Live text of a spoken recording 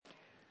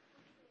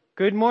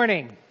Good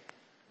morning.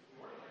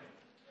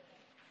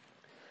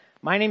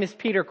 My name is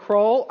Peter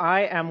Kroll.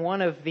 I am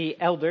one of the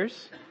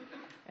elders.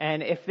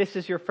 And if this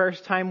is your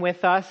first time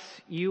with us,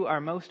 you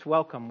are most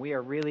welcome. We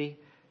are really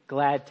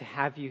glad to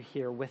have you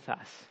here with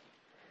us.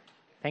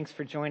 Thanks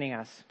for joining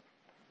us.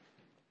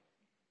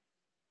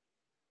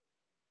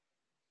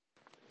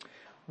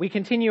 We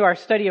continue our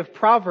study of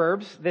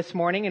Proverbs this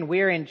morning, and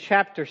we're in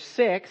chapter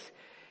 6.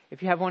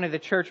 If you have one of the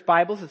church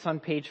Bibles, it's on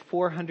page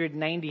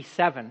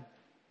 497.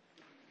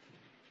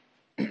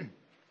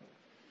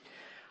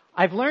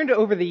 I've learned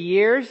over the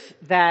years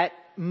that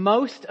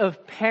most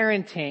of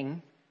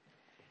parenting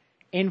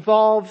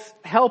involves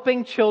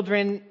helping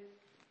children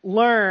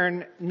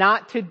learn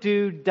not to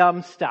do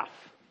dumb stuff.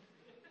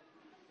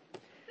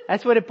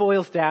 That's what it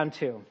boils down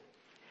to.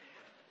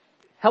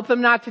 Help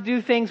them not to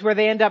do things where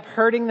they end up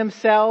hurting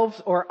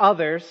themselves or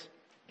others.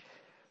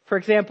 For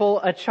example,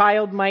 a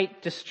child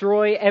might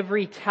destroy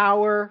every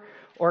tower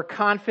or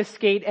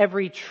confiscate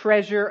every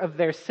treasure of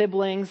their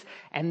siblings,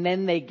 and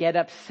then they get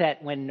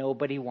upset when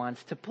nobody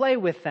wants to play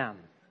with them.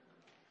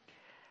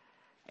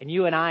 And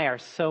you and I are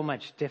so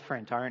much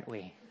different, aren't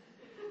we?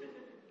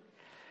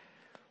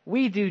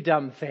 We do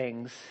dumb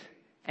things,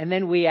 and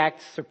then we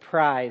act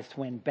surprised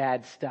when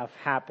bad stuff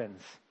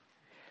happens.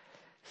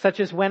 Such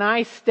as when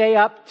I stay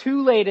up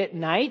too late at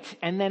night,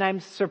 and then I'm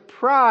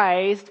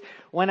surprised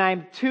when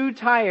I'm too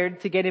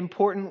tired to get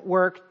important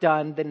work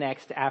done the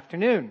next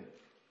afternoon.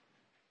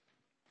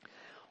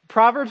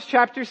 Proverbs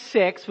chapter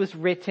 6 was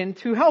written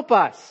to help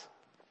us.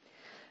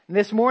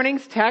 This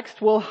morning's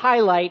text will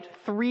highlight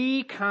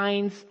 3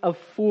 kinds of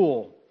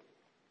fool.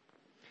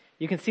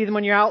 You can see them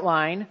on your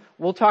outline.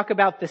 We'll talk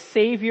about the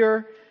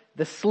savior,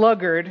 the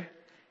sluggard,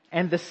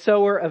 and the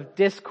sower of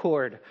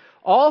discord.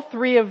 All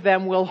 3 of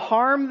them will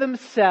harm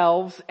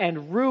themselves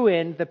and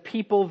ruin the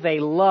people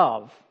they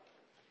love.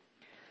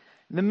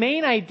 The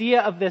main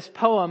idea of this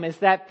poem is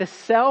that the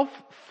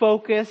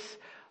self-focus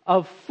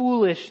of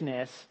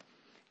foolishness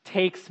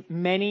takes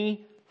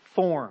many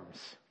forms.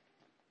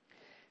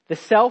 The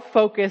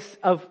self-focus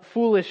of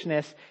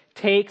foolishness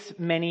takes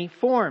many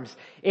forms.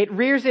 It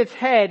rears its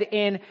head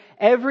in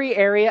every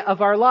area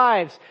of our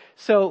lives.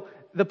 So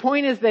the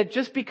point is that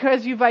just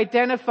because you've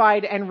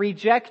identified and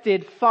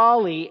rejected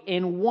folly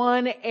in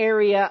one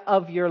area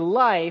of your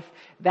life,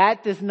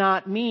 that does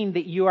not mean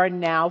that you are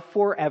now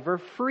forever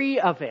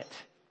free of it.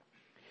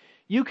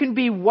 You can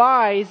be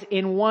wise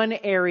in one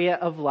area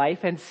of life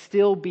and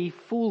still be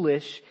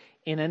foolish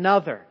in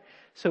another.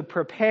 So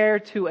prepare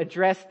to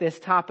address this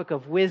topic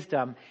of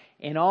wisdom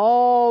in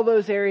all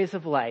those areas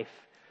of life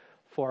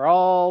for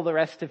all the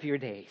rest of your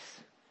days.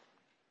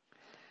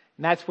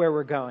 And that's where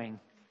we're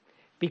going.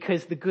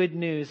 Because the good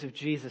news of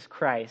Jesus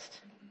Christ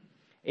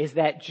is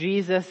that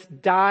Jesus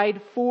died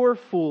for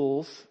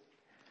fools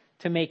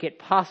to make it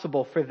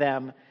possible for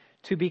them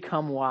to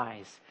become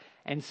wise.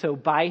 And so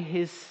by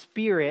His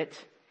Spirit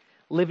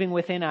living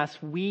within us,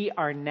 we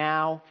are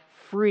now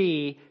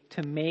free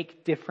to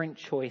make different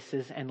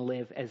choices and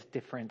live as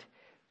different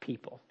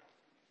people.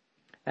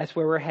 That's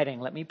where we're heading.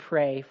 Let me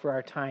pray for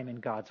our time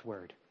in God's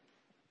Word.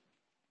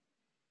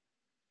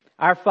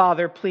 Our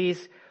Father,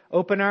 please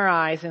open our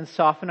eyes and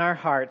soften our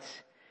hearts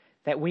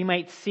that we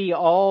might see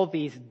all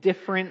these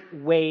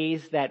different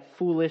ways that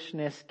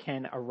foolishness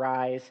can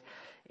arise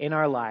in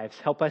our lives.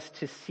 Help us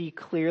to see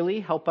clearly.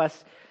 Help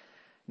us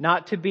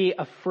not to be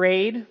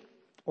afraid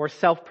or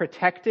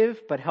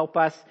self-protective, but help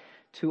us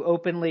to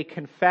openly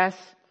confess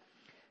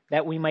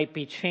that we might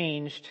be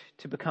changed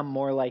to become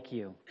more like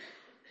You.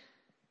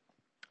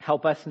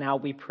 Help us now,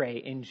 we pray,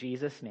 in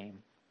Jesus'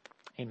 name.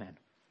 Amen.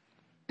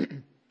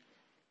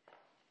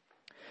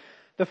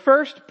 The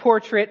first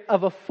portrait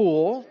of a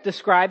fool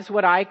describes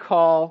what I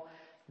call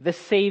the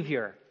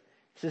Savior.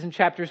 This is in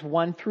chapters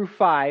 1 through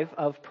 5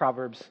 of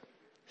Proverbs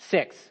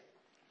 6.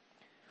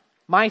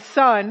 My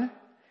son,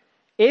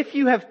 if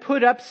you have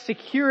put up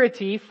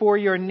security for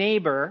your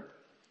neighbor,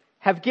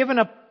 have given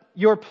up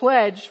your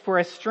pledge for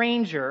a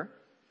stranger,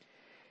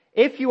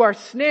 if you are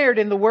snared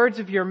in the words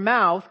of your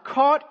mouth,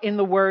 caught in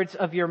the words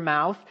of your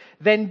mouth,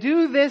 then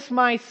do this,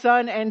 my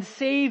son, and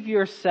save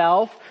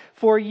yourself,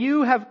 for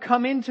you have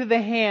come into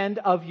the hand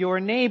of your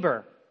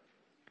neighbor.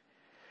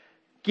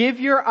 Give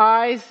your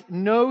eyes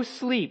no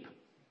sleep.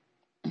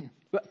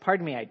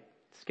 Pardon me, I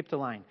skipped a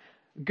line.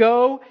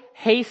 Go,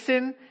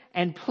 hasten,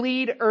 and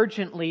plead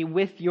urgently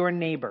with your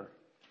neighbor.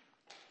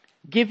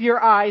 Give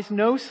your eyes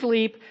no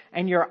sleep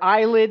and your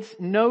eyelids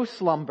no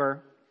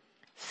slumber.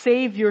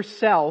 Save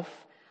yourself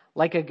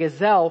like a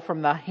gazelle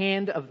from the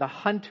hand of the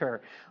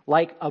hunter,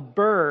 like a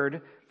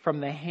bird from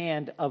the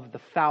hand of the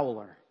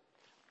fowler.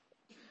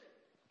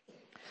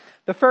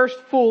 The first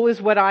fool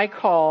is what I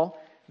call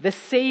the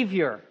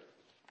Savior.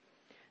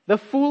 The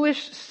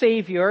foolish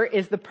Savior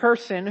is the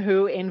person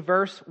who, in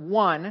verse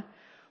 1,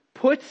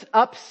 puts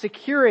up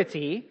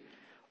security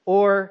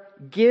or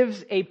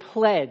gives a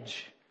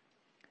pledge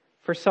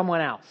for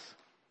someone else.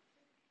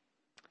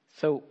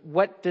 So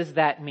what does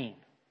that mean?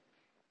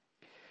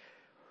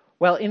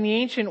 Well, in the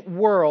ancient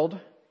world,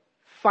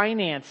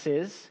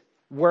 finances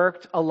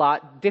worked a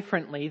lot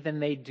differently than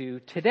they do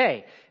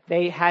today.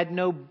 They had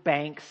no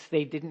banks,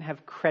 they didn't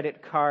have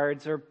credit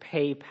cards or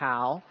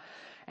PayPal.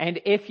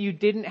 And if you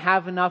didn't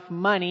have enough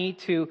money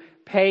to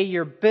pay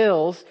your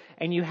bills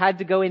and you had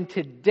to go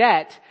into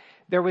debt,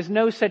 there was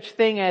no such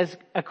thing as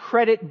a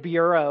credit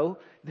bureau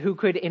who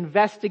could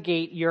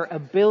investigate your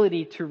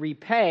ability to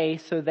repay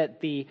so that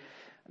the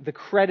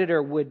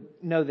creditor would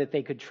know that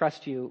they could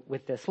trust you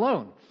with this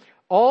loan.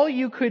 All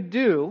you could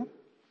do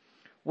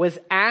was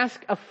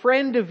ask a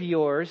friend of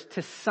yours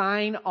to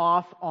sign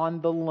off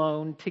on the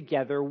loan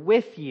together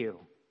with you.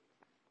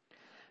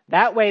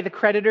 That way the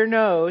creditor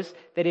knows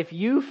that if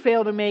you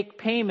fail to make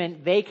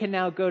payment, they can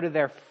now go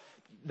to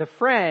the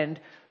friend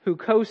who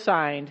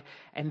co-signed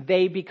and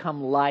they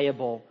become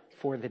liable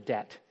for the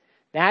debt.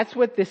 That's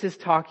what this is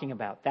talking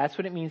about. That's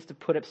what it means to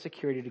put up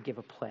security, to give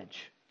a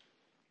pledge.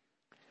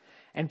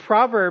 And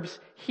Proverbs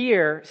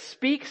here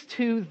speaks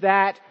to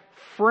that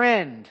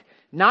friend,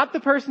 not the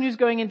person who's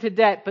going into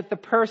debt, but the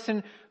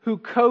person who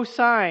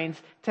co-signs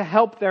to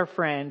help their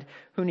friend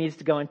who needs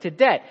to go into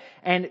debt.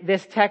 And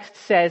this text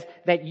says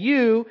that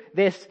you,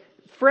 this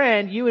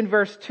friend, you in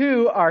verse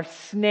 2 are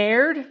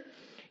snared,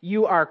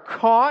 you are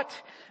caught.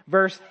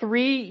 Verse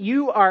 3,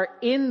 you are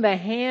in the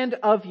hand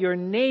of your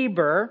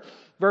neighbor.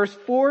 Verse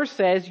 4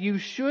 says you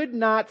should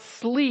not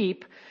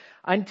sleep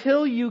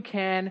until you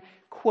can,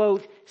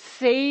 quote,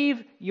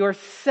 save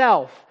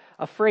yourself.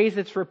 A phrase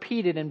that's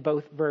repeated in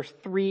both verse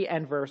 3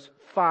 and verse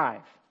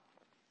 5.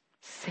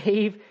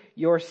 Save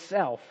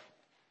yourself.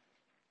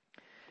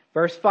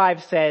 Verse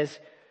 5 says,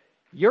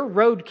 you're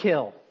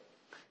roadkill.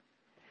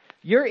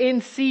 You're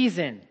in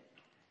season,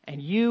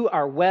 and you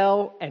are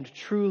well and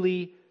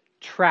truly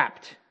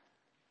trapped.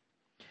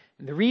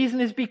 And the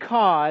reason is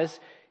because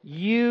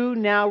you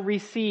now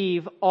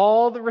receive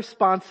all the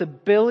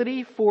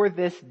responsibility for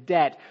this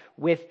debt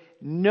with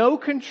no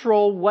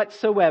control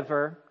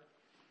whatsoever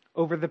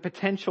over the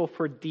potential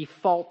for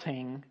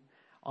defaulting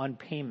on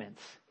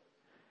payments.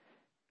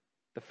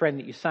 The friend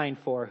that you signed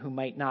for who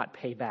might not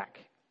pay back.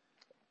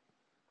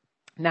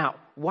 Now,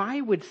 why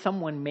would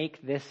someone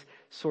make this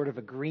sort of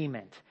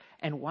agreement?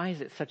 And why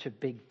is it such a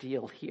big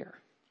deal here?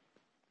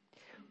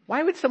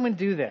 Why would someone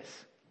do this?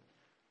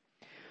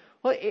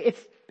 Well,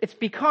 it's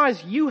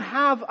because you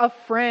have a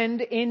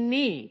friend in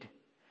need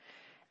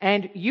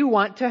and you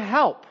want to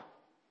help.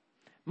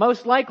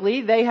 Most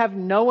likely, they have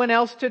no one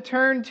else to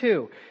turn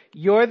to.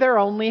 You're their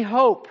only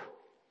hope.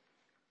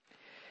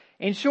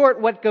 In short,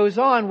 what goes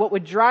on, what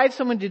would drive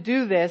someone to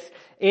do this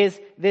is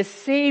this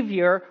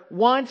Savior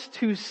wants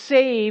to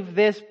save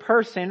this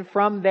person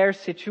from their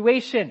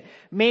situation,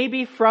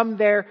 maybe from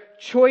their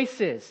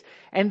choices.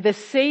 And the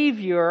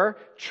Savior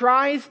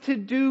tries to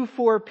do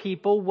for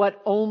people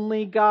what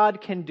only God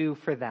can do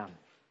for them.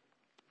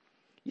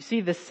 You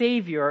see, the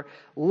Savior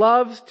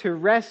loves to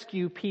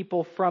rescue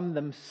people from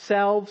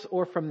themselves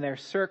or from their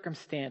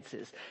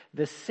circumstances.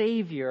 The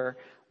Savior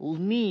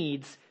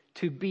needs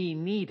to be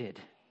needed.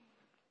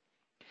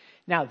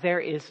 Now, there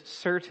is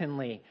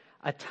certainly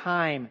a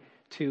time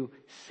to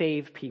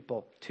save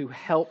people, to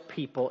help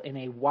people in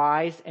a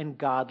wise and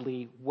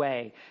godly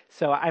way.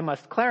 So I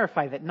must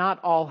clarify that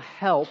not all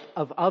help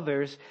of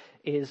others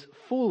is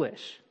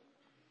foolish.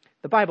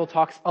 The Bible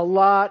talks a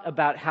lot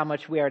about how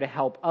much we are to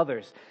help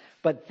others.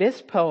 But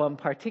this poem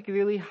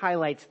particularly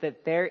highlights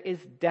that there is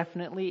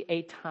definitely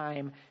a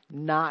time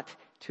not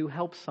to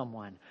help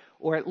someone,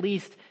 or at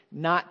least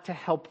not to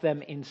help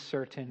them in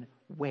certain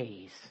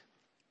ways.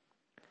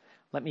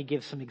 Let me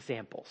give some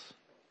examples.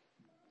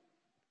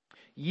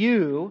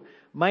 You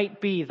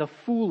might be the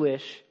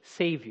foolish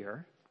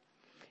Savior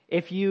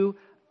if you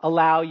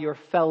allow your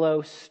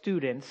fellow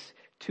students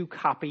to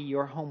copy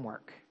your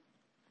homework.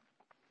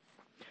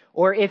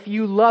 Or if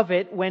you love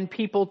it when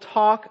people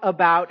talk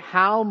about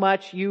how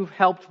much you've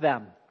helped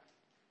them.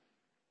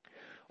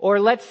 Or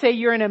let's say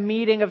you're in a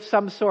meeting of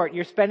some sort,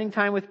 you're spending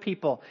time with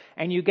people,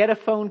 and you get a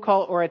phone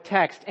call or a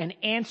text, and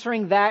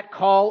answering that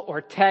call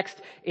or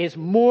text is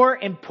more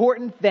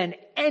important than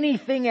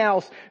anything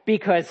else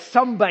because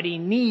somebody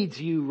needs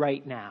you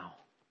right now.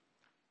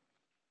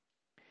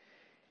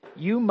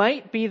 You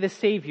might be the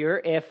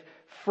Savior if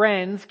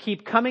friends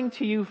keep coming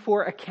to you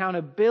for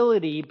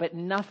accountability, but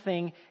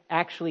nothing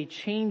actually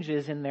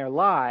changes in their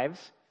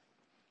lives.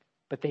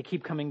 But they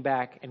keep coming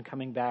back and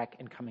coming back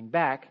and coming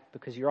back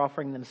because you're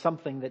offering them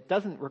something that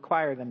doesn't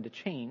require them to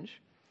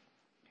change.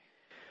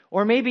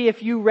 Or maybe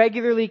if you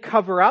regularly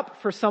cover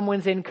up for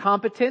someone's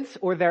incompetence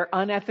or their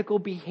unethical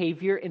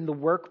behavior in the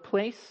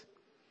workplace.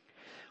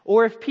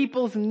 Or if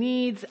people's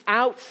needs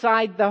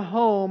outside the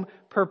home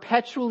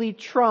perpetually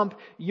trump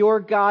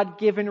your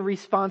God-given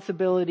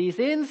responsibilities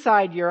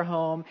inside your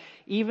home,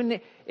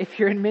 even if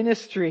you're in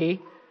ministry.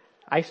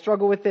 I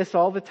struggle with this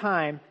all the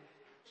time.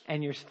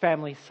 And your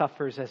family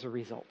suffers as a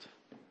result.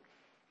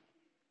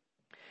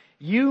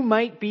 You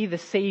might be the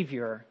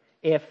Savior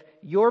if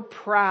you're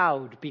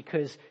proud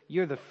because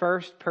you're the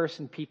first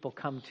person people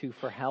come to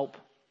for help.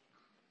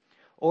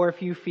 Or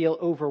if you feel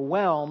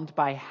overwhelmed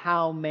by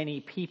how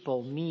many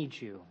people need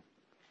you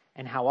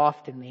and how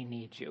often they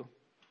need you.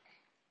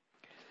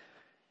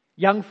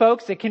 Young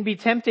folks, it can be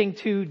tempting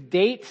to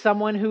date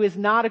someone who is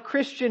not a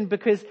Christian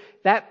because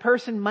that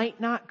person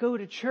might not go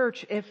to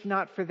church if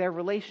not for their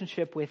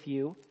relationship with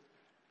you.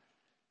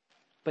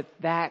 But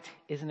that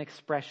is an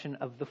expression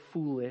of the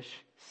foolish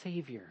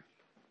Savior.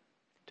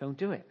 Don't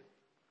do it.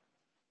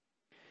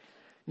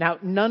 Now,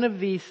 none of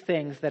these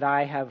things that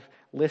I have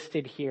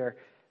listed here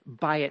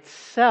by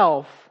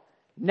itself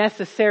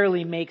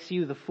necessarily makes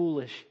you the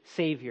foolish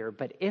Savior.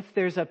 But if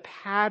there's a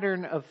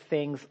pattern of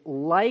things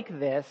like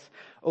this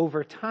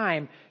over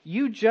time,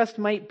 you just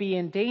might be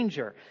in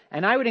danger.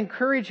 And I would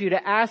encourage you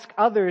to ask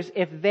others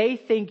if they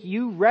think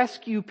you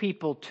rescue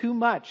people too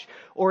much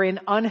or in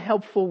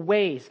unhelpful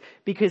ways.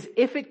 Because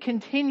if it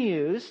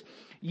continues,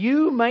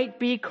 you might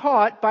be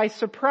caught by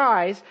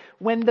surprise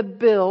when the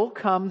bill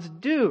comes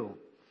due.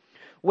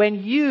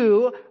 When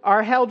you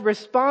are held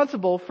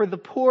responsible for the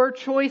poor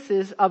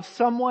choices of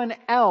someone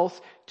else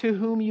to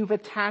whom you've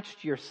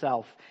attached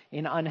yourself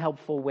in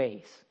unhelpful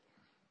ways.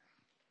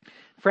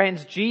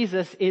 Friends,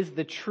 Jesus is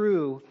the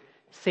true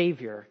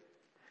Savior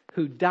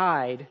who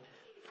died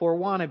for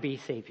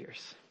wannabe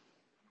saviors.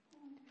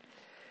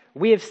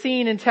 We have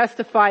seen and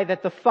testify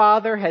that the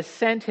Father has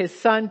sent His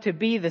Son to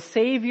be the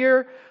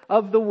Savior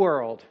of the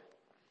world,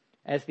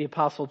 as the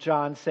Apostle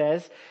John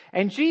says.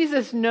 And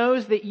Jesus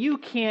knows that you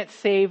can't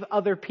save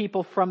other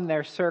people from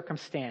their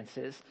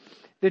circumstances.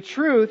 The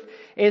truth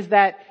is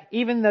that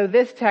even though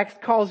this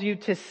text calls you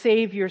to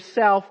save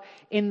yourself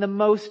in the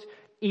most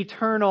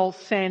eternal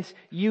sense,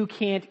 you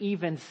can't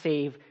even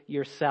save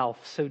yourself.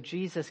 So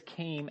Jesus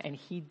came and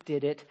He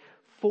did it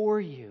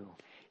for you.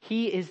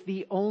 He is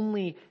the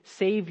only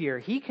Savior.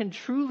 He can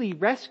truly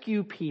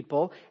rescue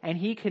people and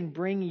He can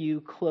bring you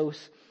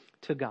close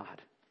to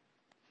God.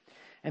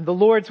 And the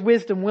Lord's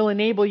wisdom will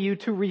enable you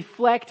to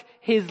reflect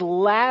His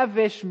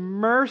lavish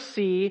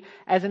mercy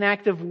as an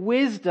act of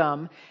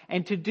wisdom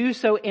and to do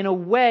so in a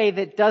way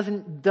that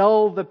doesn't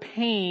dull the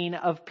pain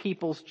of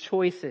people's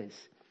choices.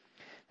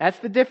 That's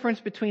the difference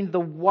between the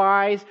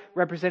wise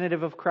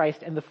representative of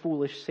Christ and the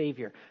foolish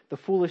Savior. The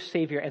foolish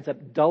Savior ends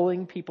up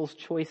dulling people's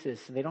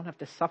choices so they don't have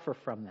to suffer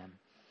from them.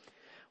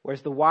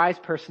 Whereas the wise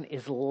person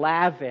is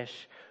lavish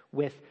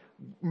with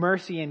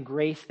mercy and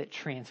grace that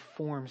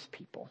transforms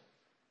people.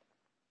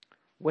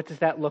 What does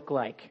that look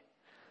like?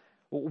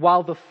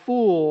 While the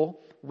fool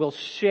will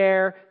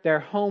share their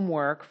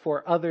homework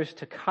for others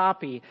to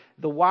copy,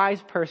 the wise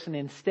person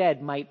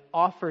instead might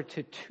offer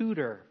to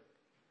tutor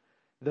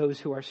those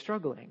who are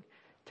struggling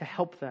to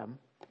help them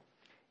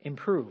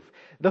improve.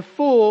 The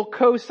fool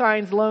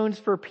co-signs loans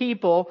for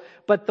people,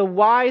 but the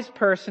wise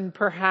person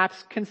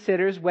perhaps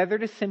considers whether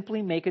to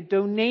simply make a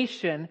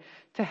donation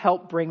to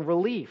help bring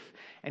relief.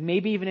 And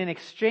maybe even in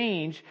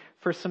exchange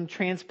for some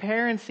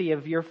transparency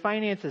of your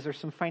finances or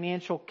some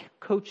financial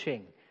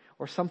coaching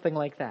or something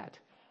like that.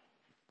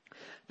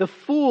 The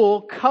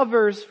fool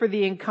covers for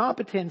the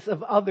incompetence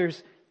of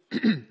others,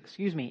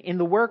 in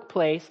the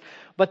workplace,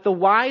 but the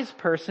wise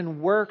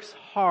person works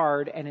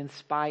hard and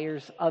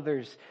inspires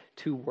others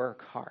to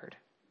work hard.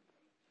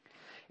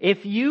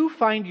 If you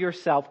find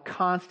yourself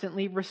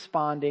constantly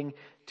responding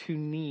to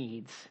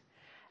needs,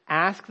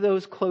 ask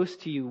those close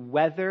to you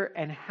whether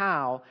and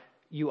how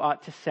you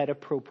ought to set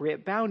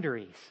appropriate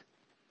boundaries.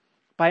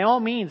 By all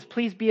means,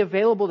 please be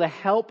available to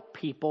help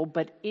people,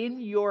 but in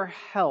your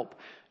help,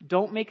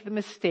 don't make the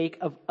mistake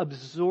of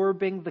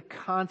absorbing the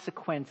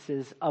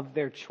consequences of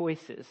their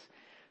choices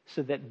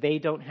so that they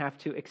don't have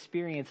to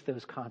experience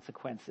those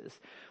consequences,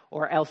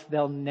 or else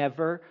they'll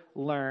never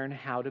learn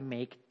how to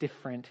make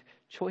different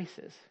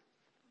choices.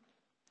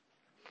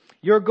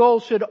 Your goal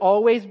should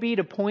always be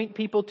to point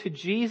people to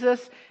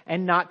Jesus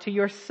and not to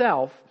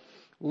yourself,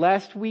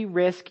 lest we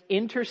risk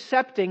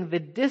intercepting the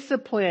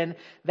discipline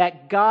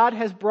that God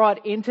has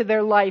brought into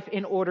their life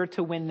in order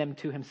to win them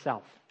to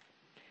Himself.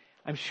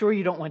 I'm sure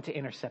you don't want to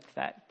intercept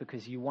that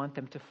because you want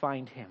them to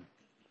find Him.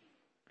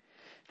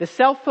 The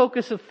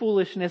self-focus of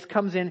foolishness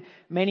comes in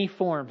many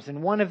forms,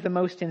 and one of the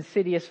most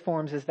insidious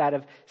forms is that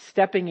of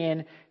stepping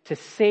in to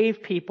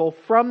save people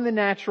from the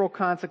natural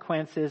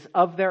consequences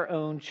of their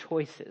own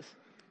choices.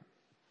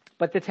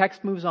 But the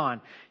text moves on.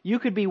 You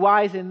could be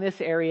wise in this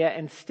area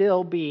and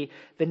still be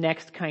the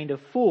next kind of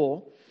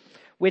fool,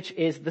 which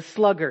is the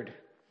sluggard.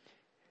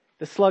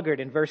 The sluggard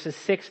in verses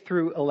 6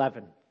 through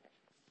 11.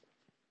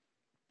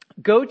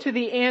 Go to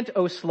the ant,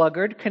 O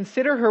sluggard,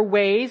 consider her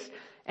ways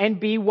and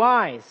be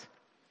wise.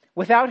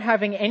 Without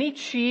having any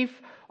chief,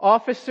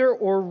 officer,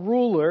 or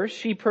ruler,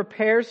 she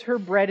prepares her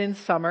bread in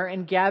summer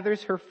and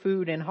gathers her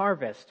food in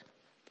harvest.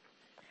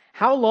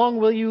 How long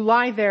will you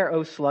lie there,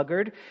 O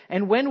sluggard?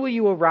 And when will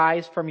you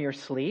arise from your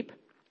sleep?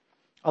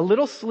 A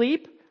little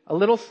sleep, a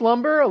little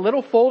slumber, a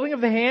little folding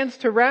of the hands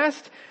to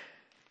rest,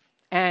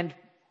 and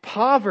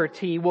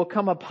poverty will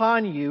come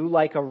upon you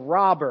like a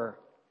robber,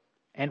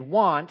 and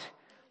want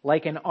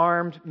like an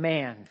armed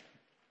man.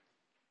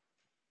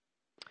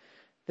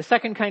 The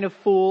second kind of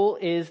fool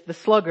is the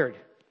sluggard.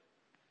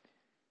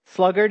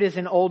 Sluggard is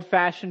an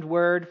old-fashioned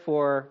word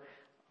for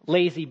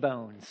lazy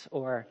bones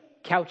or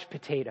couch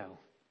potato.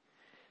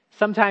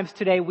 Sometimes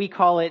today we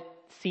call it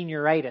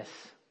senioritis.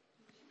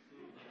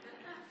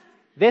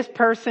 This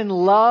person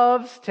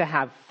loves to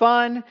have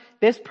fun.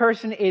 This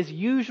person is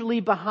usually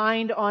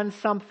behind on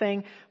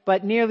something,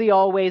 but nearly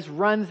always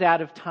runs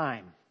out of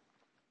time.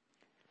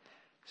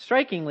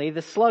 Strikingly,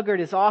 the sluggard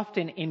is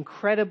often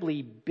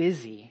incredibly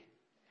busy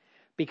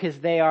because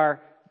they are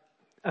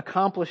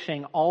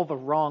accomplishing all the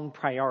wrong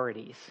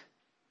priorities,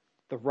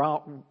 the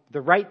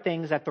right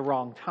things at the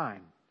wrong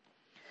time.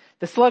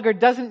 The sluggard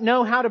doesn't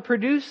know how to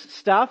produce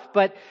stuff,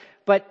 but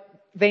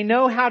they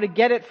know how to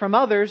get it from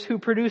others who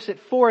produce it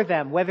for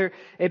them, whether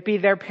it be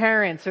their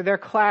parents or their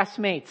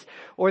classmates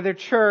or their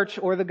church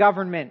or the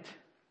government.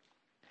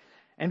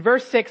 And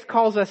verse 6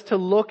 calls us to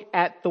look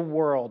at the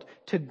world,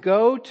 to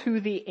go to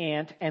the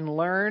ant and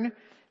learn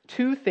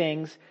two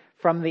things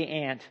from the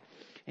ant.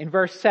 In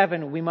verse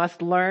 7, we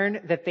must learn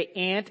that the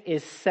ant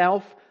is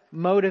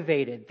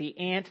self-motivated. The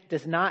ant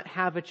does not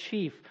have a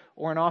chief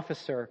or an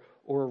officer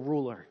or a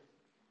ruler.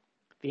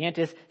 The ant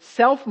is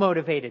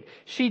self-motivated.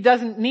 She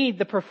doesn't need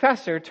the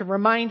professor to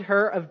remind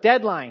her of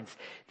deadlines.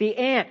 The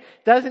ant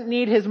doesn't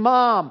need his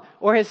mom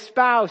or his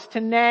spouse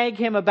to nag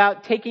him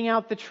about taking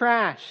out the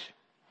trash.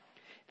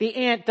 The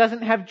ant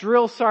doesn't have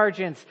drill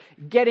sergeants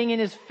getting in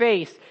his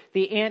face.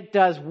 The ant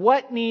does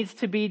what needs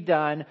to be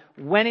done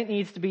when it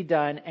needs to be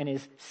done and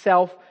is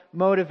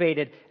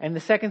self-motivated. And the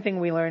second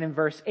thing we learn in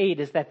verse 8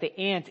 is that the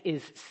ant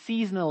is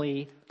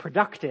seasonally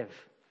productive.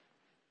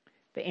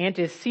 The ant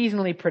is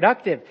seasonally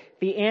productive.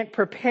 The ant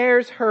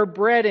prepares her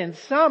bread in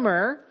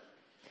summer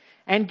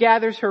and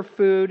gathers her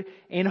food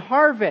in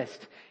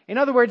harvest. In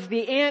other words,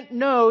 the ant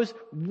knows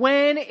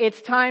when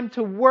it's time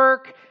to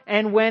work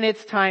and when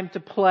it's time to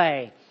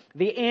play.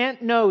 The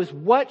ant knows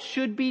what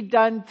should be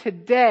done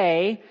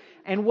today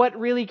and what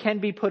really can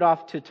be put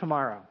off to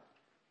tomorrow.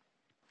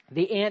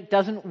 The ant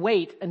doesn't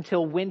wait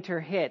until winter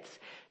hits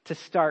to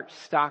start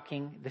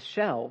stocking the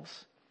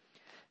shelves.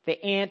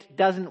 The ant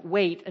doesn't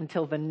wait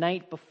until the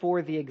night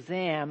before the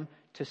exam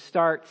to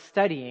start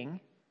studying,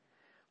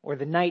 or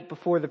the night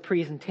before the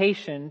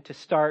presentation to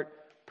start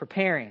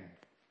preparing.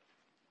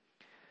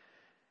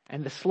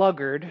 And the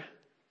sluggard,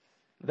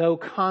 though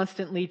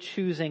constantly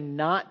choosing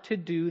not to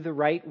do the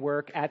right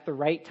work at the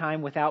right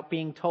time without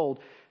being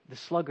told, the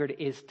sluggard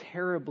is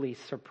terribly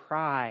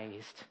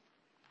surprised.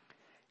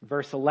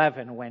 Verse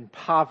 11, when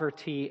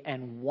poverty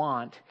and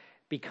want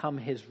become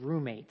his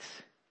roommates,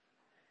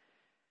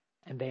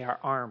 and they are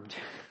armed.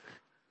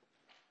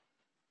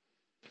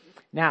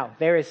 Now,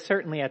 there is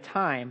certainly a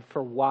time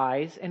for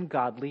wise and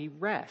godly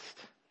rest.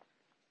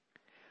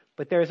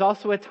 But there is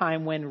also a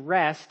time when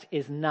rest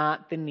is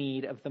not the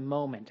need of the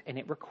moment, and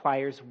it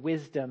requires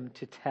wisdom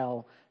to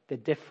tell the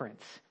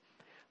difference.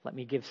 Let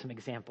me give some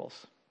examples.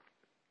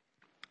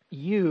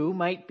 You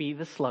might be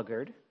the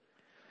sluggard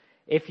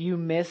if you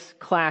miss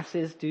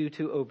classes due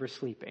to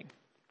oversleeping,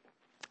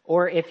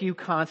 or if you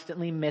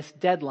constantly miss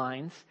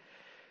deadlines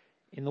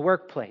in the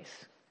workplace.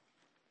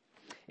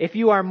 If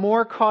you are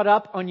more caught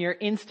up on your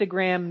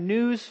Instagram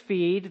news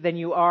feed than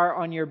you are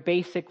on your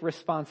basic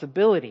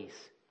responsibilities.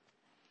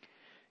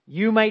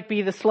 You might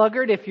be the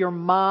sluggard if your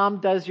mom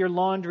does your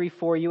laundry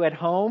for you at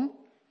home,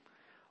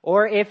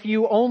 or if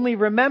you only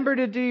remember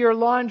to do your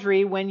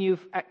laundry when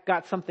you've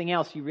got something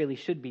else you really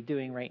should be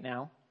doing right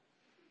now,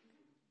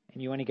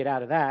 and you want to get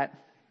out of that.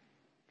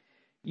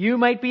 You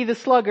might be the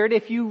sluggard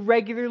if you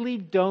regularly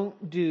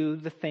don't do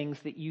the things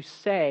that you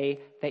say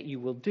that you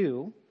will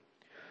do.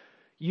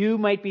 You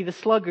might be the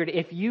sluggard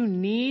if you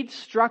need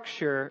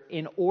structure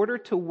in order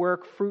to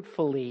work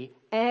fruitfully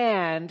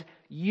and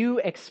you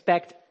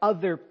expect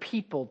other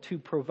people to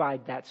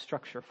provide that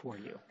structure for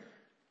you.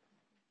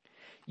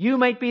 You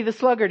might be the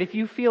sluggard if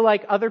you feel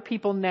like other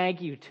people nag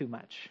you too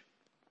much.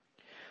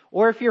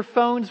 Or if your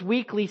phone's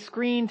weekly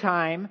screen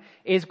time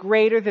is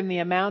greater than the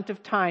amount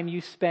of time you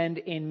spend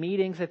in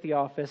meetings at the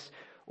office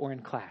or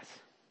in class.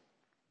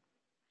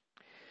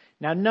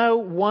 Now, no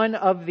one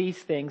of these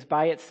things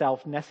by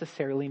itself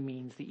necessarily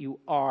means that you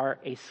are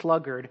a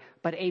sluggard,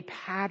 but a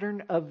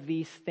pattern of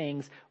these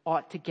things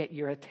ought to get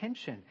your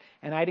attention.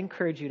 And I'd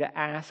encourage you to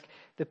ask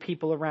the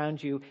people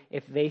around you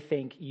if they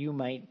think you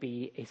might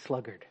be a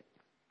sluggard.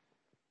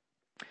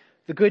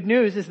 The good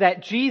news is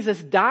that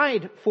Jesus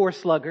died for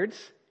sluggards.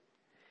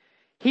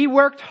 He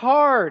worked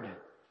hard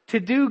to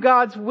do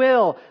God's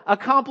will,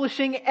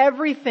 accomplishing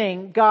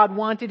everything God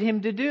wanted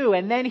him to do.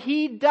 And then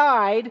he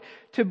died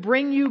to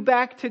bring you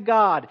back to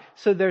God.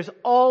 So there's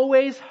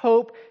always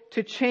hope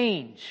to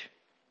change.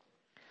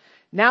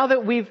 Now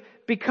that we've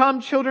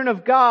become children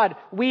of God,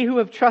 we who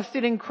have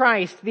trusted in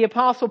Christ, the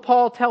Apostle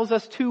Paul tells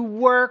us to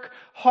work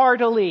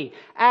heartily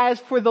as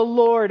for the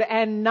Lord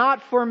and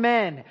not for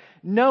men,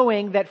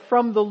 knowing that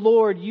from the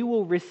Lord you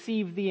will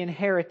receive the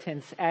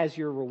inheritance as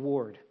your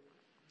reward.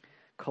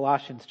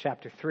 Colossians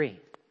chapter 3.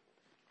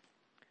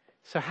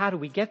 So how do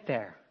we get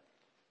there?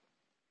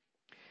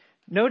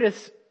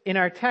 Notice in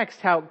our text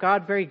how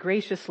God very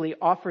graciously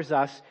offers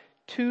us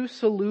two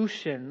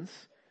solutions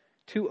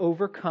to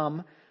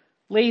overcome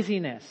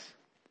laziness.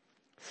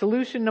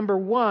 Solution number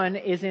 1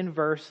 is in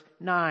verse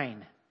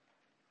 9.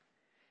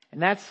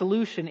 And that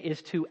solution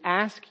is to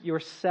ask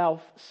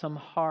yourself some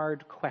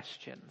hard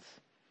questions.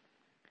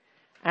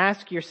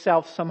 Ask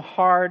yourself some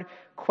hard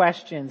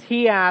questions.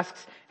 He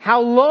asks,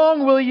 how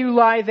long will you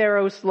lie there,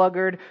 O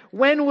sluggard?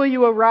 When will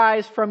you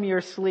arise from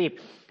your sleep?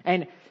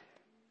 And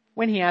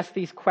when he asks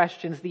these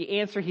questions, the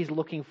answer he's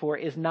looking for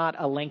is not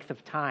a length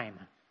of time.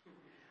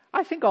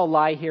 I think I'll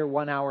lie here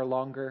 1 hour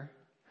longer.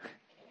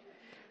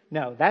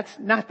 No, that's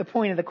not the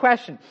point of the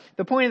question.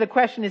 The point of the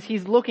question is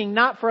he's looking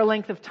not for a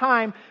length of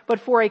time,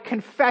 but for a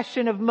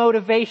confession of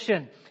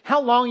motivation.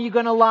 How long are you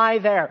going to lie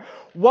there?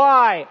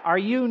 Why are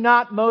you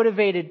not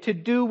motivated to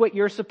do what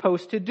you're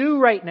supposed to do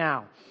right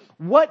now?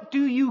 What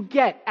do you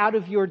get out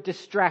of your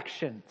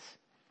distractions?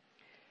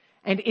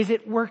 And is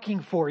it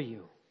working for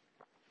you?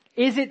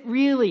 Is it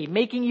really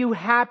making you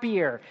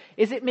happier?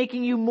 Is it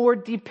making you more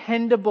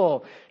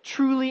dependable,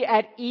 truly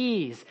at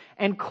ease,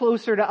 and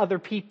closer to other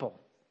people?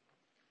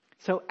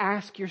 So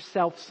ask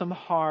yourself some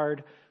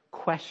hard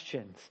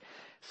questions.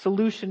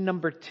 Solution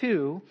number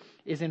 2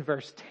 is in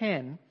verse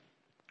 10,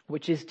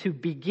 which is to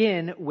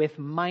begin with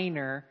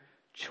minor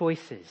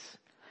choices.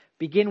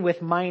 Begin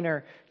with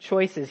minor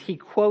choices. He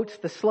quotes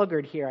the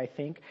sluggard here, I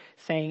think,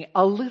 saying,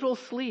 a little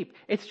sleep.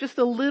 It's just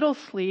a little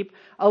sleep,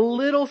 a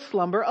little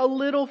slumber, a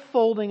little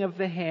folding of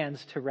the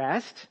hands to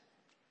rest.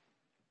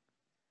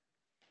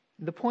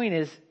 The point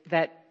is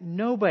that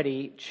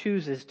nobody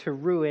chooses to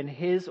ruin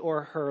his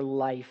or her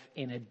life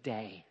in a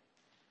day.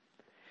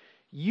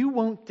 You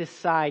won't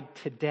decide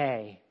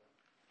today,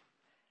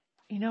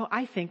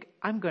 I think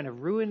I'm going to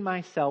ruin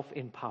myself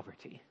in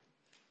poverty.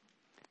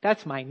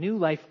 That's my new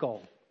life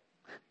goal.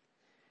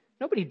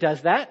 Nobody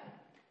does that.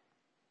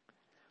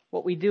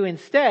 What we do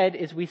instead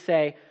is we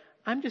say,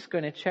 I'm just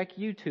going to check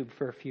YouTube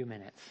for a few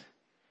minutes.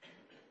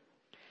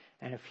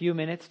 And a few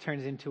minutes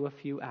turns into a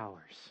few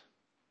hours.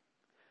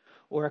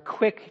 Or a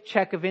quick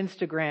check of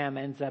Instagram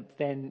ends up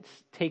then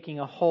taking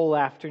a whole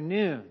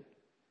afternoon.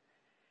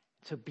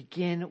 So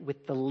begin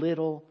with the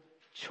little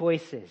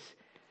choices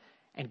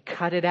and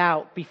cut it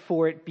out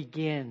before it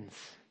begins.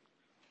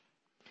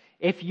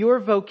 If your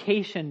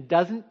vocation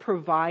doesn't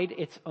provide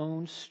its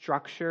own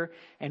structure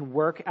and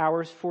work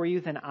hours for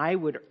you, then I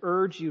would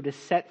urge you to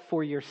set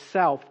for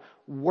yourself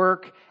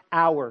work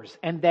hours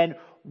and then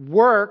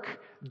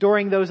work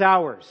during those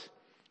hours.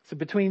 So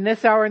between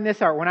this hour and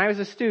this hour, when I was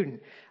a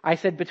student, I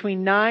said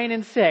between 9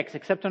 and 6,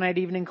 except when I had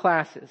evening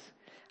classes.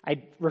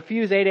 I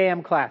refuse 8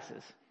 a.m.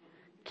 classes.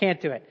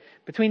 Can't do it.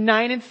 Between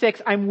 9 and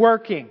 6, I'm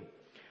working.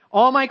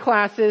 All my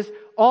classes,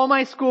 all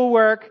my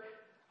schoolwork.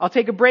 I'll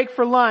take a break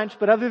for lunch,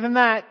 but other than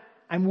that,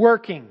 I'm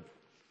working.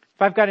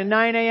 If I've got a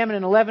 9 a.m. and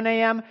an 11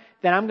 a.m.,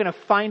 then I'm going to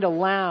find a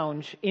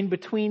lounge in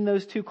between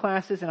those two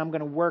classes and I'm going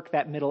to work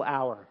that middle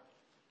hour.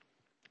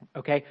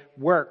 Okay?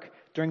 Work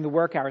during the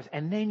work hours.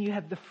 And then you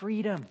have the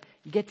freedom.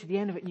 You get to the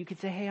end of it and you can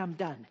say, hey, I'm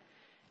done.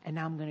 And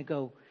now I'm going to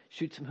go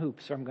shoot some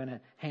hoops, or I'm going to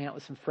hang out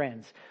with some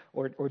friends,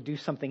 or do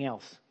something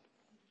else.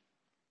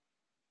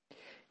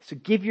 So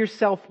give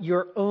yourself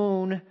your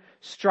own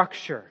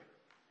structure.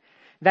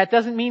 That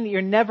doesn't mean that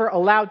you're never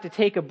allowed to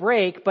take a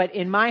break, but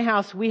in my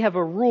house we have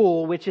a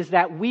rule, which is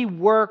that we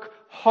work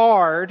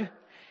hard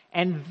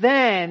and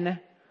then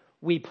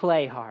we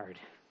play hard.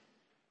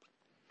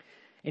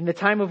 In the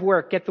time of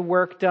work, get the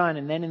work done,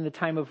 and then in the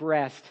time of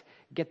rest,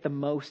 get the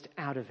most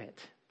out of it.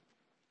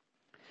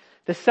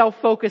 The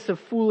self-focus of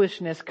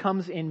foolishness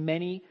comes in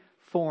many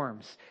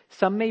forms.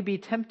 Some may be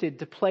tempted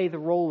to play the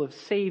role of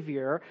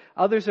savior.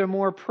 Others are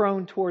more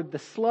prone toward the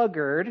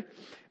sluggard.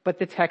 But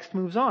the text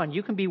moves on.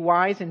 You can be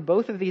wise in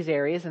both of these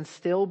areas and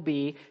still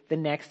be the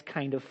next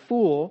kind of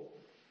fool,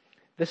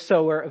 the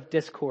sower of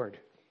discord.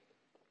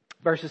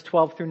 Verses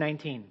 12 through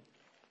 19.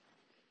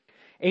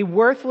 A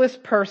worthless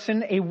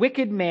person, a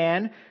wicked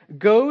man,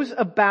 goes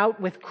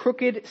about with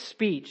crooked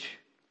speech,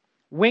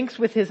 winks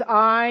with his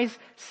eyes,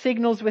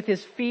 signals with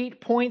his feet,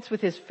 points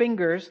with his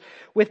fingers,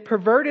 with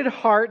perverted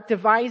heart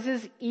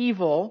devises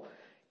evil,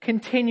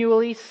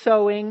 continually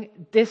sowing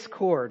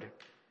discord.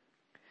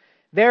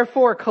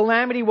 Therefore,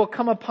 calamity will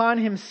come upon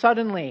him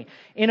suddenly.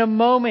 In a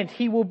moment,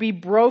 he will be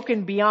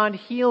broken beyond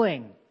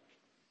healing.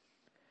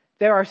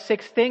 There are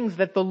 6 things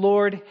that the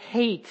Lord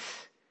hates.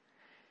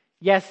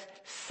 Yes,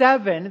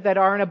 7 that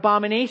are an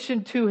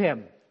abomination to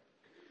him.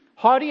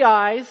 Haughty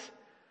eyes,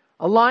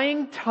 a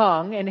lying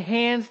tongue, and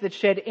hands that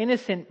shed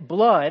innocent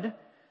blood,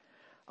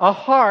 a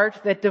heart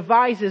that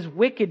devises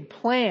wicked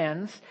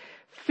plans,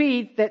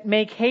 feet that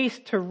make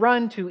haste to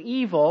run to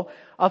evil,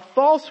 a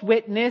false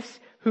witness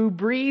who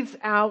breathes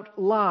out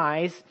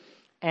lies,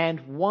 and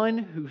one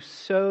who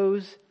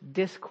sows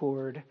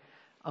discord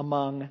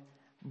among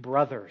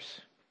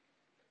brothers.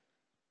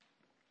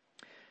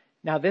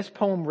 Now, this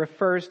poem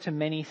refers to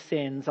many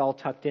sins all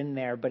tucked in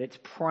there, but its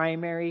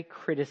primary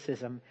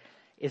criticism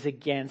is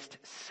against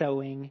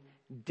sowing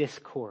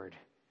discord.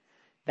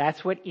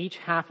 That's what each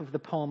half of the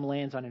poem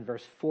lands on in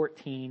verse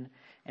 14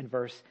 and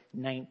verse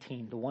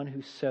 19, the one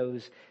who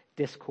sows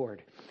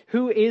discord.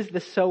 Who is the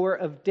sower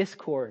of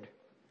discord?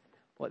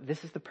 Well,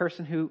 this is the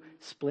person who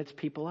splits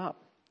people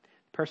up,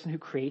 the person who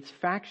creates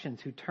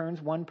factions, who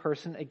turns one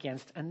person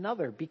against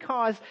another,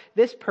 because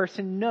this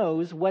person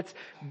knows what's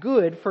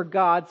good for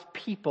God's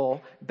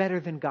people better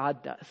than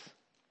God does.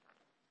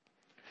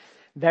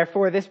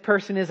 Therefore, this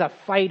person is a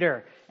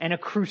fighter and a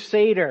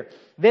crusader.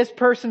 This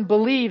person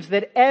believes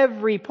that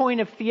every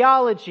point of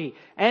theology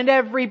and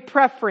every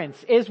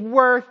preference is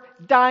worth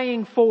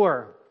dying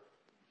for.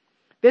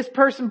 This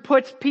person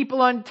puts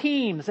people on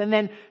teams and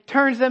then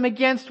turns them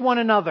against one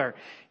another.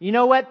 You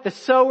know what? The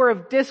sower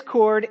of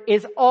discord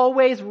is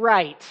always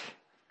right.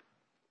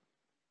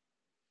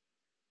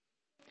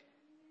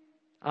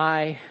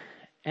 I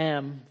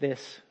am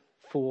this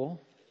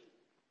fool.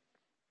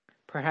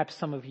 Perhaps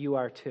some of you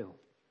are too.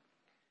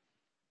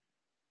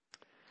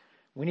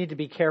 We need to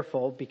be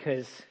careful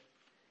because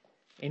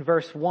in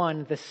verse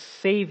 1, the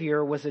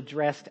Savior was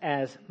addressed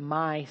as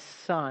my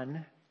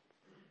son.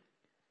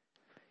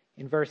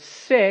 In verse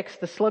 6,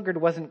 the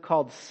sluggard wasn't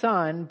called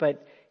son,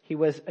 but he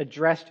was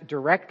addressed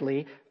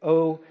directly,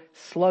 O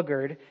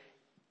sluggard.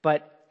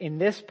 But in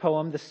this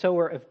poem, the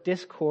sower of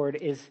discord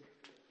is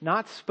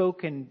not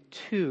spoken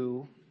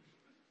to.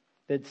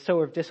 The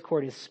sower of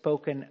discord is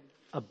spoken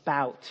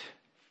about.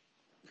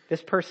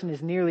 This person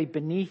is nearly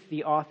beneath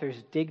the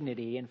author's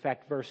dignity. In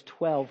fact, verse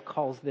 12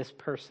 calls this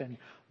person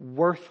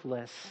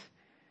worthless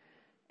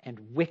and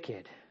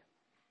wicked.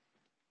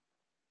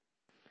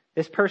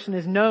 This person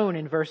is known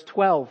in verse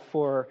 12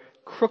 for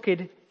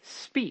crooked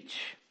speech.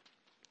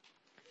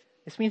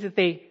 This means that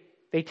they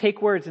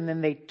take words and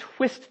then they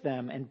twist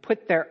them and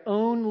put their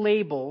own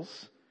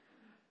labels,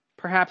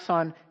 perhaps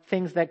on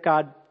things that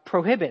God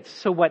prohibits.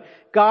 So what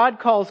God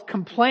calls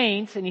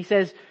complaints, and he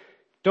says,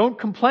 don't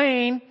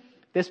complain,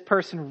 this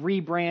person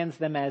rebrands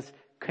them as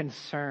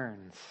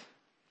concerns.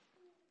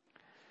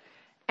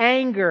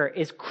 Anger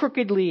is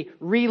crookedly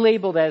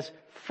relabeled as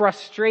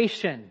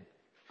frustration.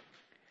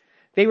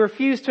 They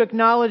refuse to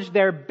acknowledge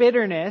their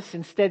bitterness.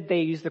 Instead,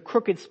 they use the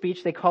crooked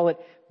speech. They call it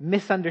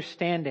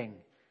misunderstanding.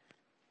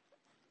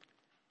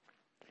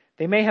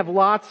 They may have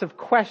lots of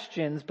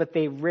questions, but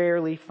they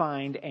rarely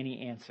find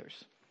any answers.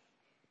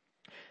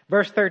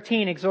 Verse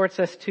 13 exhorts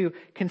us to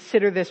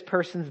consider this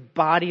person's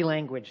body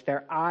language,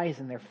 their eyes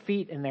and their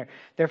feet and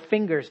their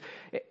fingers.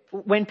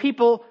 When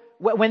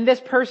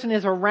this person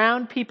is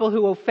around people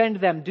who offend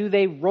them, do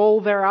they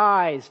roll their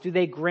eyes? Do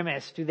they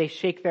grimace? Do they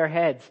shake their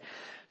heads?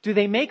 Do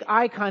they make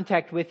eye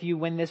contact with you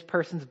when this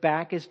person's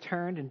back is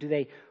turned? And do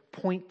they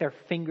point their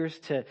fingers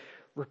to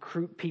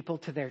recruit people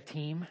to their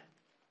team?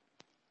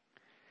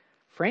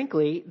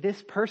 Frankly,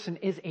 this person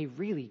is a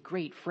really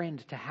great friend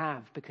to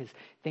have because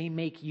they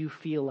make you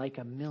feel like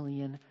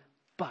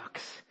 $1,000,000.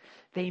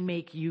 They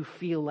make you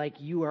feel like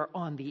you are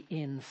on the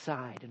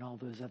inside and all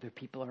those other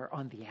people are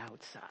on the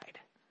outside.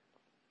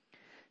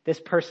 This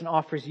person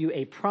offers you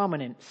a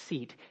prominent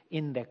seat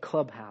in the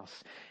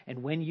clubhouse.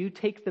 And when you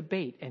take the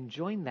bait and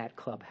join that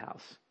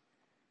clubhouse,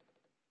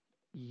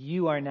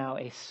 you are now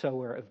a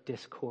sower of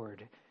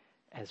discord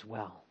as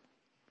well.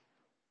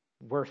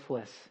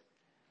 Worthless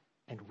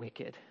and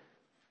wicked.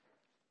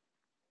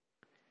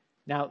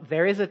 Now,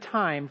 there is a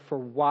time for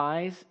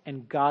wise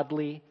and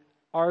godly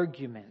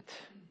argument.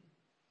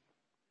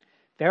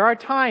 There are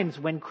times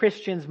when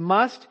Christians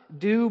must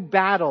do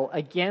battle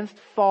against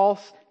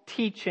false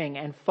teaching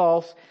and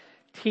false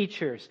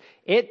teachers.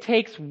 It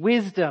takes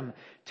wisdom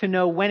to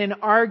know when an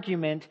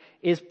argument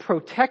is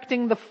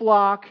protecting the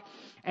flock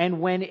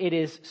and when it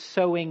is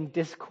sowing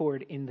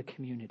discord in the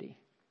community.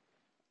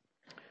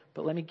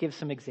 But let me give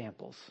some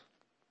examples.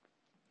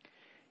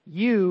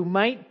 You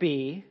might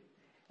be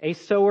a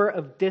sower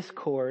of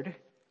discord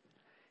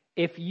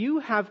if you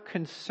have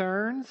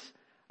concerns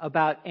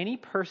about any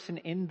person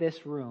in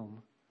this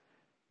room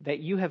that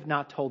you have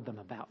not told them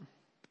about.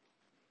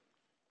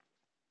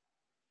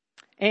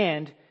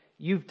 And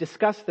you've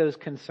discussed those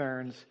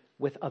concerns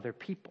with other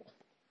people.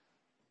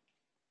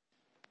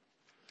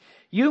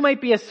 You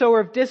might be a sower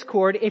of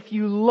discord if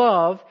you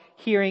love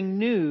hearing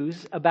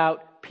news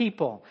about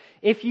people.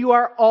 If you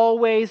are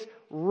always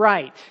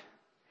right.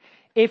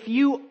 If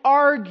you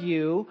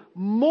argue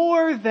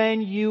more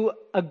than you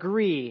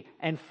agree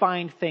and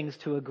find things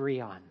to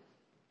agree on.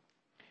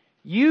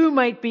 You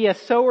might be a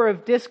sower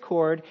of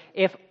discord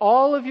if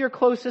all of your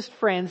closest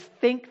friends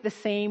think the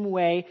same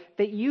way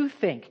that you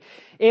think.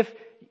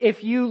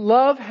 If you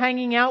love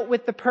hanging out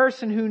with the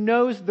person who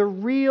knows the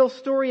real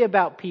story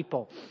about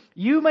people.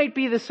 You might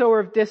be the sower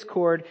of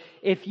discord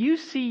if you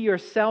see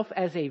yourself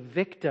as a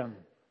victim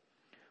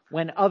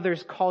when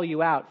others call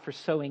you out for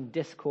sowing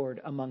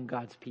discord among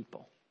God's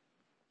people.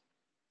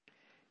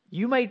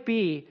 You might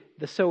be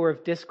the sower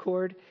of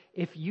discord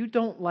if you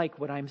don't like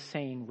what I'm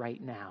saying right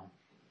now.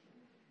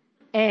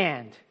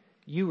 And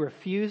you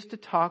refuse to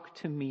talk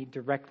to me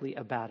directly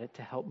about it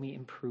to help me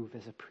improve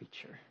as a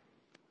preacher.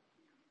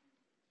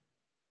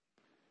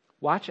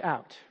 Watch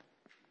out.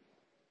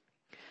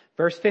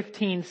 Verse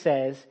 15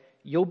 says,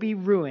 you'll be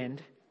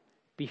ruined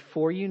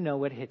before you know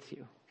what hits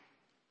you.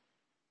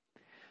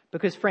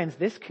 Because friends,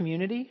 this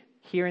community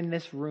here in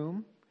this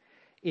room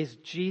is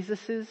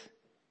Jesus's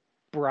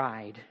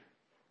bride.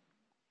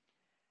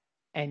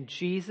 And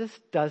Jesus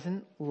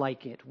doesn't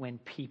like it when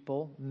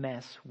people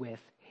mess with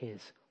his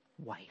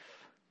wife.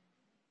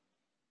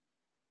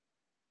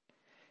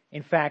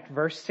 In fact,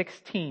 verse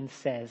 16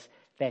 says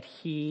that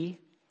he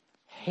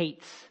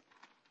hates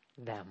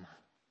them.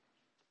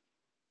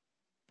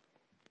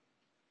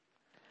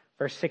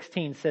 Verse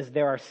 16 says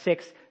there are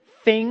 6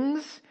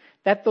 things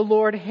that the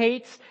Lord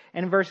hates.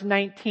 And verse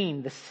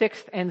 19, the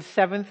 6th and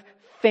 7th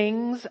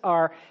things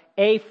are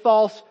a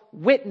false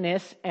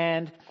witness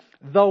and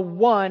the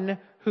one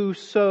who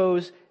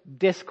sows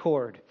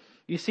discord.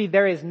 You see,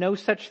 there is no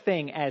such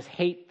thing as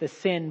hate the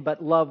sin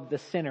but love the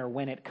sinner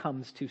when it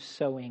comes to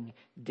sowing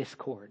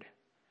discord.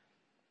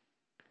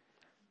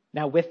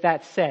 Now, with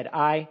that said,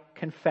 I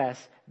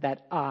confess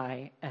that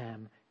I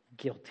am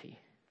guilty.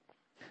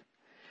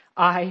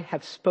 I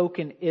have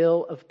spoken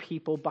ill of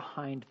people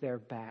behind their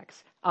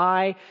backs.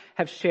 I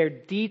have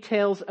shared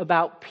details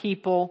about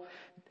people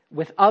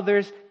with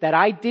others that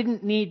I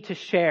didn't need to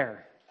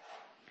share.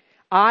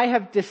 I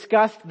have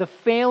discussed the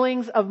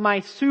failings of my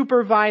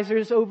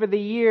supervisors over the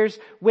years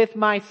with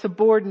my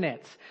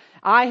subordinates.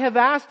 I have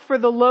asked for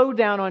the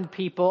lowdown on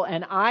people,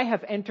 and I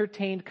have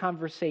entertained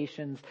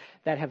conversations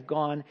that have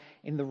gone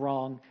in the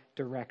wrong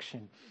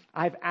direction.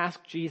 I've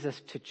asked Jesus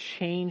to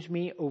change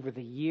me over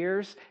the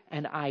years,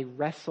 and I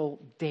wrestle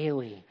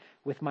daily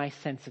with my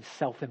sense of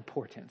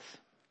self-importance.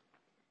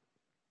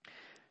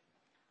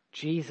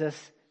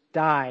 Jesus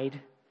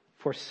died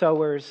for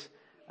sowers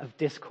of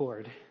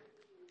discord.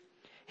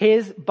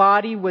 His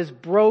body was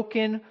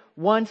broken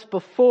once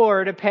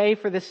before to pay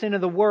for the sin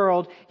of the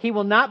world. He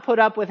will not put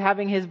up with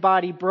having his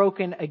body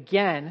broken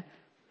again.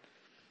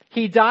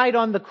 He died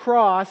on the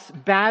cross,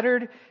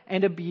 battered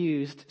and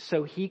abused,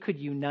 so he could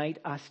unite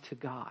us to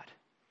God.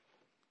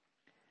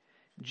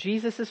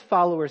 Jesus'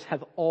 followers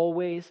have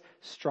always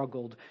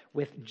struggled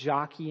with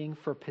jockeying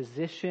for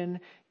position,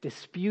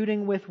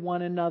 disputing with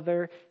one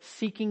another,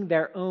 seeking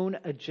their own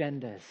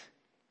agendas.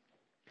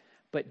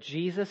 But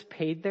Jesus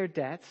paid their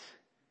debts.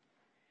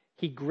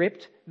 He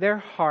gripped their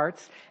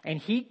hearts, and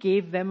he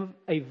gave them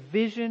a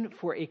vision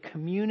for a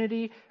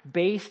community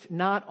based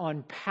not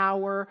on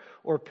power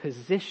or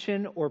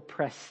position or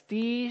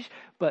prestige,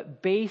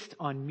 but based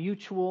on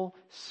mutual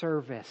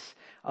service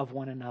of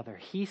one another.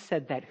 He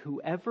said that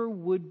whoever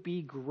would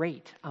be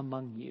great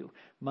among you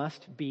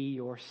must be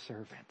your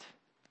servant.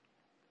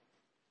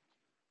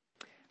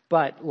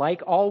 But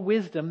like all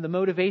wisdom, the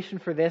motivation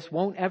for this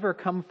won't ever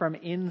come from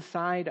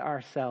inside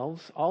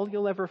ourselves. All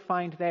you'll ever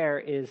find there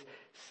is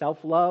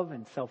self-love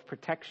and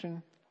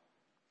self-protection.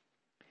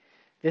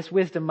 This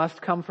wisdom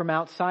must come from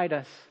outside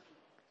us.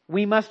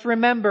 We must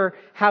remember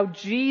how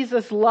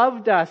Jesus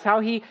loved us,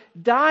 how he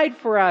died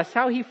for us,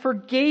 how he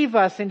forgave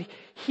us and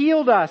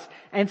healed us.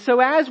 And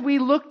so as we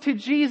look to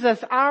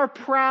Jesus, our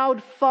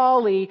proud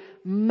folly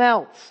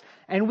melts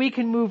and we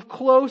can move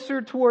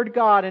closer toward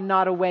God and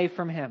not away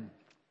from him.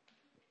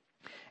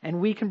 And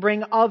we can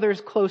bring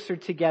others closer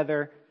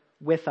together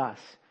with us,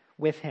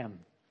 with him.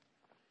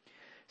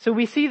 So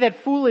we see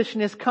that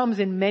foolishness comes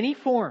in many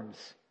forms.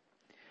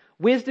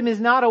 Wisdom is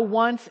not a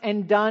once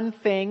and done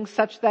thing,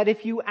 such that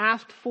if you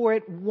asked for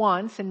it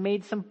once and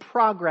made some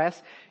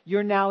progress,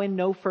 you're now in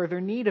no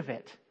further need of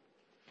it.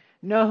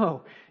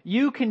 No,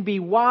 you can be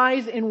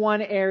wise in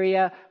one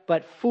area,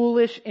 but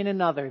foolish in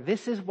another.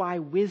 This is why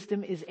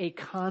wisdom is a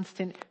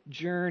constant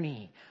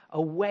journey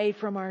away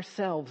from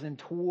ourselves and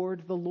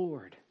toward the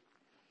Lord.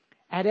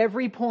 At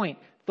every point,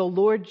 the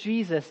Lord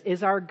Jesus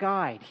is our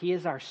guide. He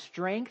is our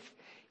strength.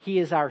 He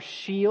is our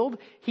shield.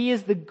 He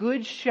is the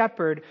good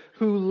shepherd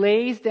who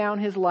lays down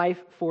his life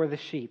for the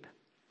sheep.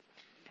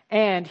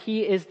 And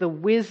he is the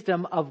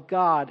wisdom of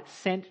God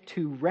sent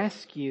to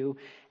rescue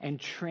and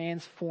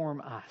transform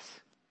us.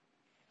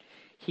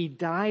 He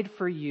died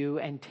for you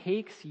and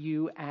takes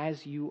you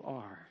as you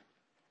are.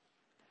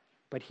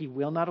 But he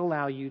will not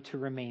allow you to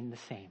remain the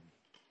same.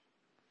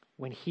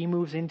 When he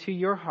moves into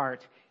your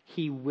heart,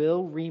 he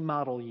will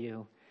remodel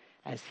you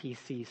as he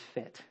sees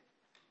fit.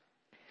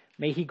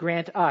 May he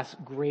grant us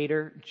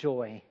greater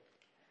joy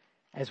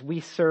as we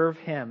serve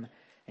him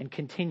and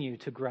continue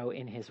to grow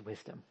in his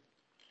wisdom.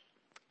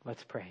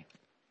 Let's pray.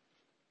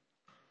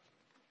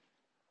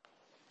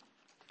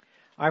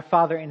 Our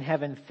Father in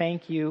heaven,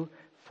 thank you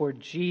for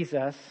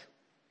Jesus,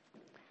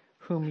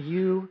 whom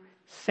you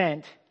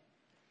sent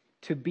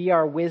to be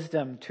our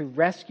wisdom, to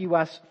rescue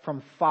us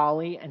from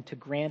folly and to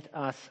grant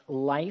us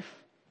life,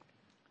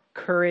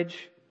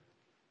 courage,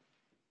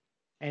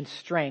 and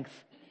strength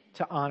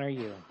to honor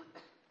you.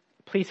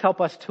 Please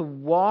help us to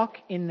walk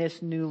in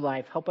this new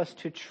life. Help us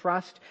to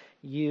trust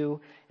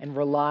you and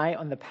rely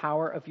on the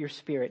power of your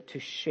Spirit to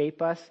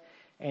shape us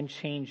and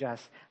change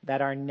us,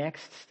 that our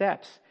next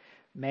steps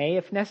may,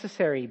 if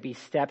necessary, be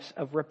steps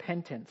of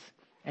repentance.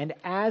 And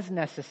as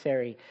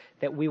necessary,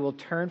 that we will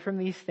turn from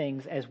these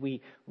things as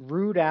we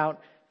root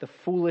out the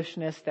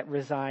foolishness that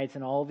resides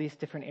in all these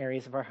different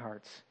areas of our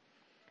hearts.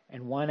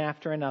 And one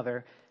after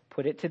another,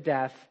 put it to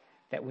death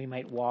that we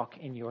might walk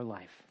in your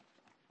life.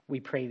 We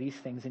pray these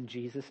things in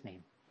Jesus'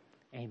 name.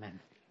 Amen.